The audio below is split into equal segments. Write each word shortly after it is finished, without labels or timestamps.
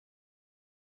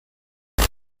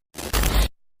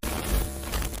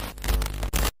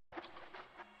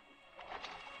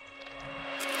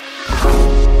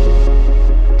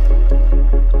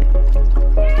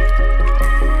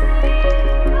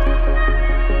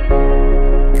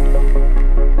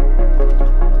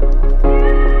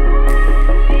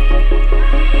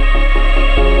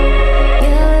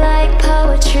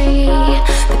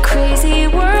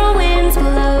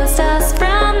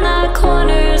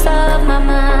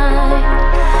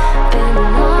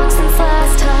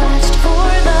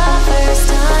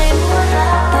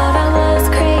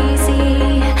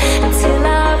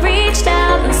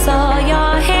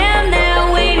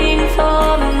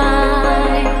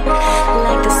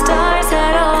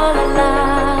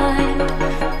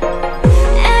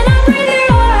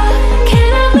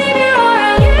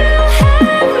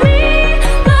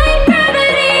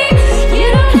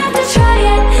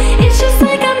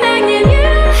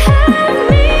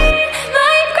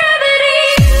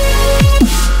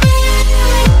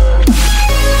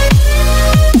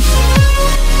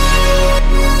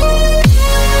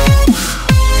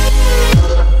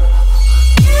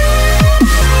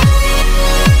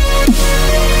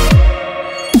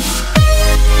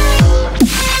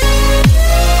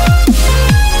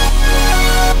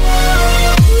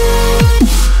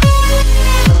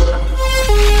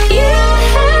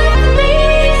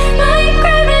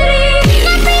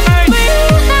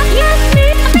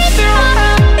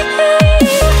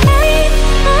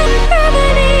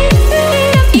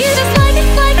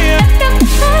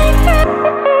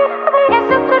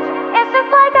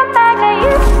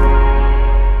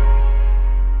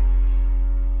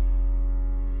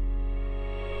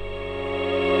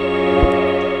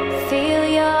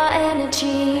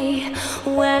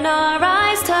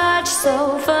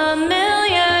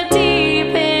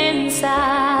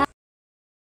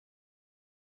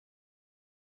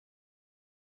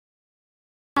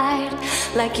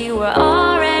like you were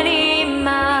already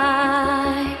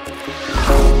mine.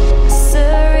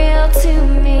 Surreal to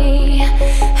me,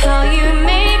 how you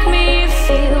make me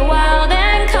feel wild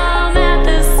and calm at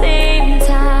the same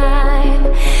time.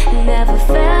 Never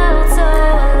felt so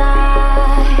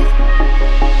alive.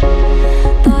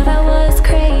 Thought I was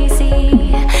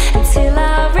crazy until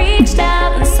I reached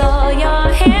out and saw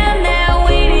your hand there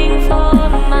waiting for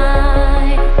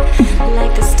mine,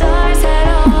 like the stars had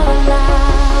all aligned.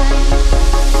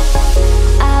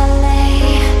 I lay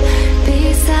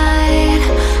beside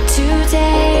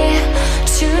today,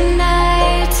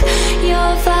 tonight,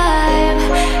 your vibe,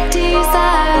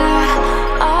 desire,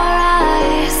 our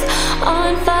eyes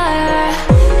on fire.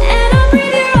 And I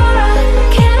breathe your aura,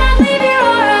 cannot leave your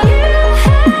aura. You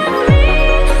have me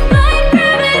like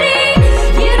gravity.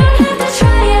 You don't have to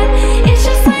try it, it's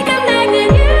just like a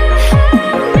magnet. You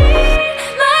have me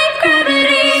like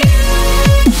gravity.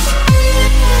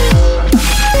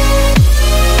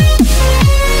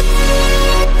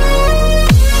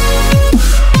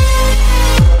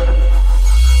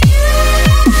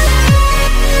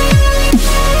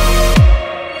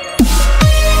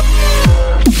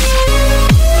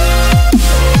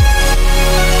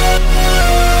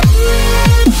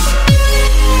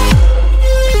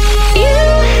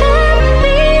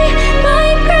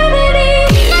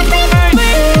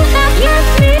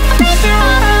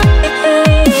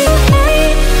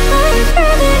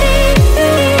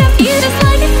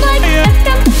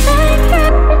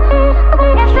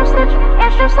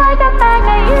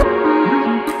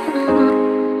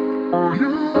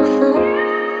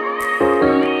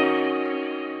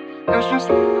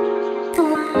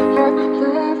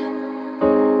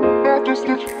 It's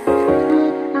just